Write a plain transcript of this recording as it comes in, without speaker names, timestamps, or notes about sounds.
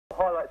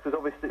highlights was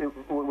obviously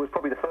was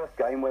probably the first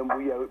game when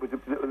it was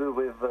a little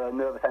bit of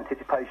nervous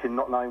anticipation,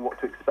 not knowing what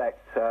to expect.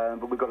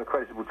 But we got a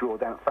creditable draw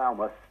down at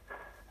Falmouth,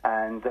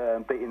 and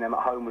beating them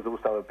at home was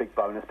also a big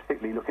bonus,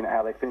 particularly looking at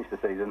how they finished the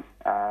season.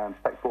 To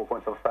take 4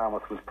 points off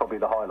Falmouth was probably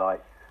the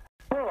highlight.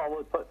 Well, I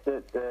would put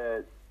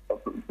that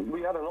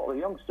we had a lot of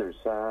youngsters.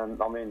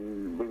 I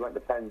mean, we went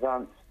to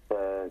Penzance,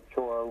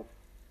 Choro.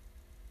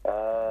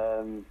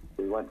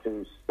 We went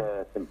to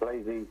St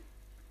Blaise,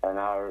 and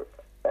our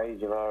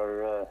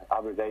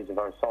average age of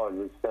our side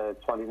was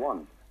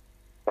 21.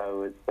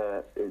 So it's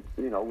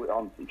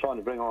I'm trying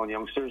to bring on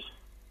youngsters.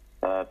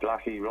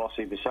 Blackie,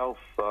 Rossi, myself.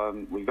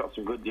 We've got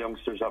some good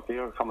youngsters up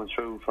here coming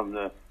through from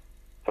the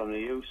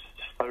youth,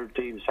 third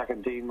team,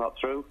 second team up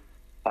through,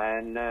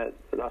 and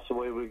that's the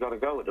way we've got to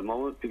go at the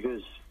moment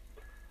because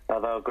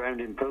of our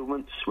ground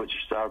improvements, which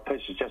our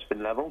pitch has just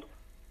been levelled.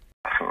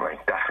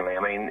 Definitely.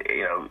 I mean,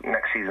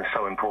 next season's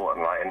so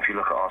important, right? And if you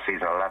look at our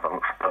season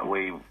 11th,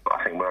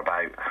 I think we're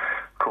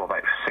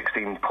about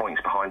 16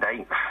 points behind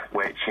 8th,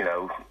 which,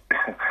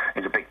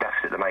 is a big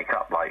deficit to make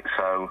up, like.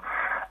 So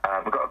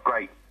we've got a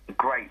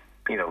great,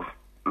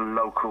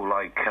 local,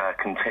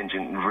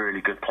 contingent,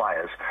 really good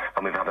players.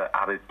 And we've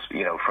added,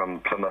 from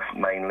Plymouth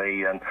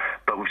mainly,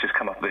 but we've just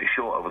come up a bit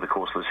short over the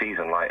course of the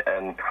season, like.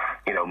 And,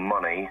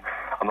 money,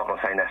 I'm not going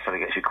to say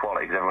necessarily gets you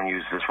quality, because everyone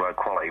uses this word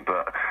quality,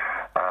 but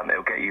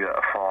it'll get you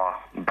a far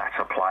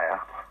better player.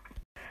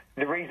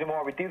 The reason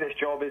why we do this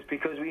job is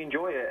because we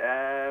enjoy it.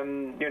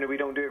 We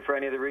don't do it for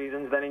any other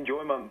reasons than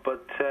enjoyment.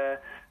 But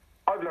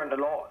I've learned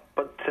a lot.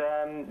 But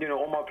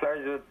all my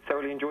players have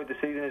thoroughly enjoyed the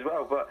season as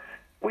well. But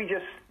we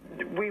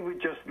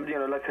would just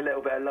like a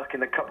little bit of luck in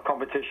the cup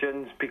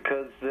competitions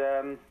because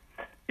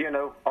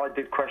I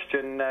did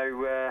question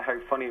how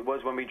funny it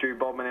was when we drew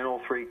Bodmin in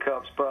all 3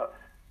 cups. But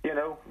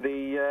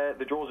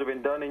the draws have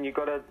been done, and you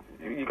got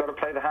to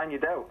play the hand you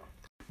dealt.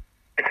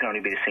 It can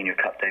only be the Senior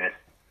Cup, David.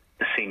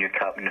 The Senior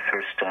Cup in the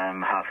first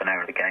half an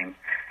hour of the game.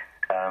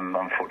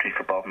 Unfortunately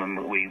for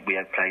Bodmin, we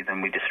outplayed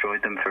them, we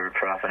destroyed them for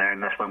half an hour,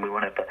 and that's when we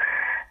won it. But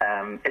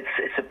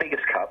it's the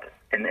biggest cup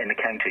in the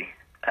county,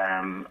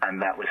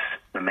 and that was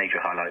the major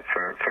highlight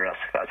for us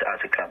as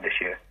a club this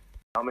year.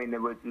 I mean,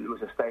 there was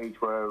a stage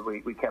where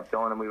we kept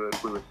on and we were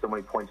so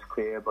many points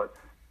clear, but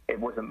it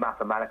wasn't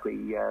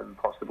mathematically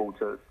possible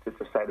to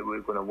say that we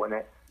were going to win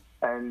it.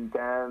 And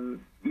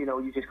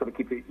you just got to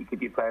keep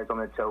your players on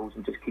their toes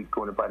and just keep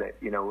going about it,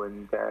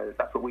 and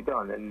that's what we've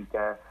done. And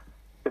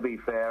to be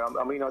fair,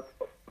 I mean,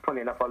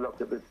 funny enough, I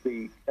looked at the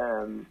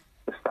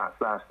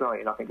stats last night,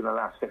 and I think in the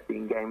last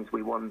 15 games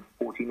we won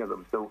 14 of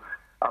them. So,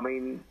 I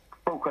mean,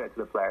 full credit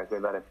to the players;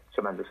 they've had a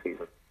tremendous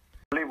season.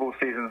 Unbelievable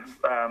season,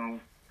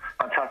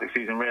 fantastic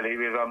season, really.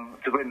 We've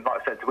to win,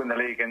 like I said, to win the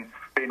league and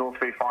be in all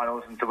 3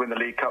 finals and to win the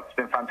League Cup has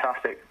been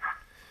fantastic.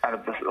 And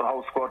the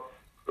whole squad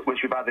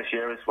which we've had this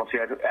year has obviously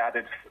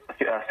added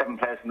 7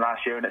 players from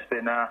last year, and it's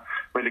been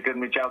really good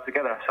and we gelled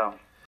together. So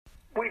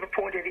we've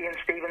appointed Ian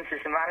Stevens as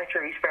the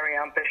manager. He's very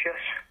ambitious.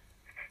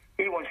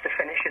 He wants to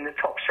finish in the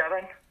top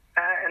 7,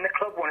 and the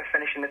club want to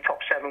finish in the top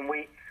 7.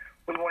 We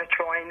want to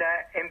try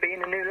and be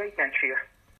in the new league next year.